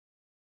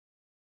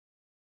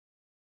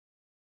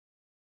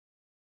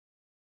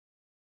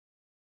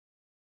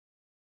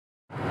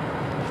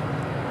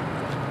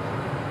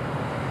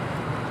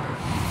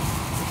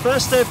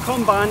First day of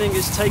combining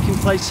is taking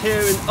place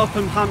here in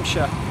Upham,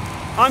 Hampshire.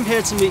 I'm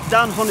here to meet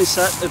Dan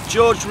Honeysett of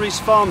George Rees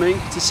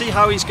Farming to see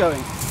how he's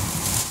going.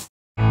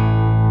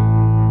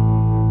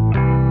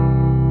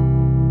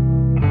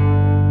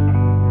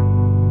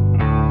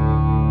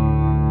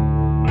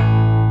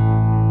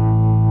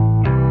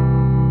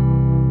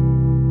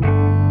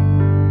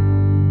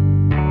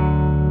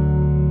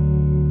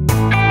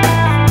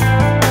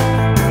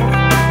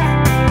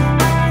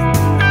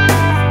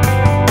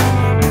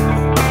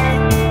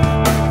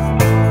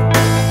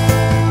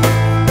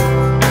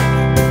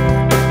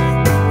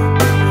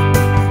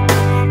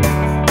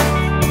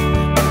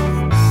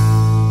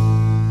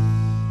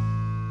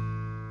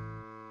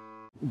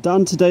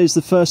 Dan, today's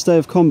the first day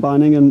of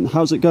combining, and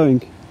how's it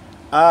going?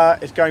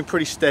 It's going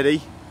pretty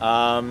steady.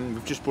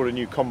 We've just bought a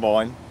new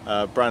combine,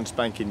 brand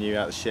spanking new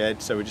out of the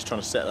shed, so we're just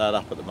trying to set that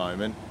up at the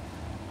moment.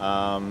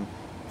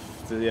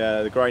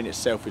 The grain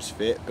itself is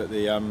fit, but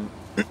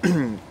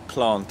the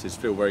plant is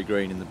still very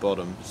green in the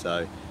bottom,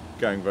 so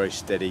going very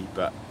steady,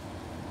 but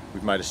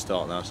we've made a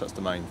start now, so that's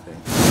the main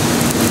thing.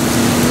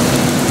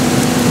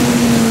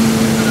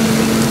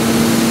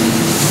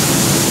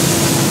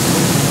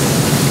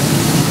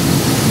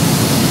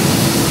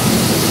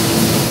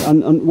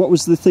 And what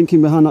was the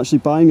thinking behind actually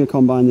buying a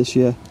combine this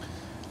year?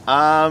 We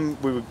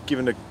were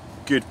given a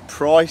good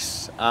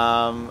price.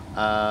 When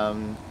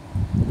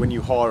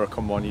you hire a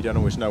combine, you don't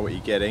always know what you're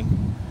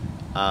getting,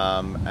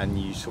 and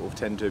you sort of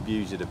tend to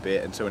abuse it a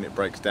bit, and so when it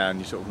breaks down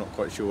you're sort of not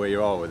quite sure where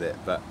you are with it.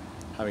 But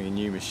having a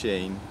new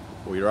machine,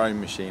 or your own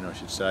machine I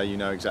should say, you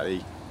know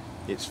exactly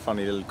its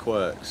funny little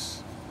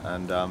quirks.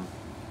 And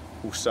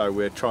also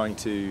we're trying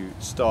to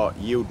start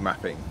yield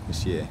mapping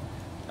this year,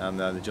 and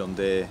the John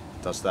Deere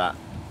does that,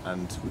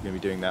 and we're going to be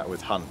doing that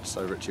with Hants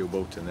over at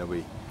Bolton. They'll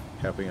be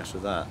helping us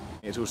with that.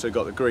 It's also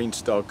got the green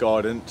star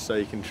guidance, so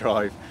you can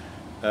drive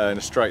in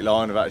a straight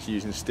line without actually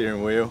using the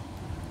steering wheel,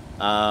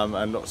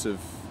 and lots of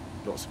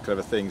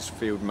clever things,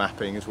 field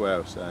mapping as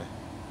well, so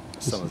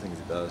that's some of the things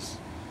it does.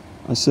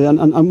 I see.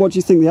 And what do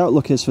you think the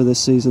outlook is for this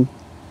season?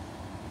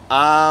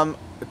 I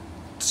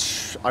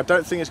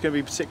don't think it's going to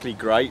be particularly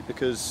great,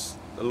 because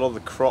a lot of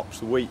the crops,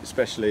 the wheat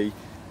especially,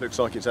 looks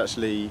like it's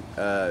actually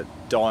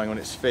dying on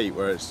its feet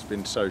where it's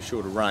been so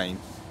short of rain,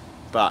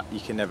 but you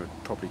can never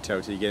properly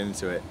tell till you get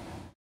into it.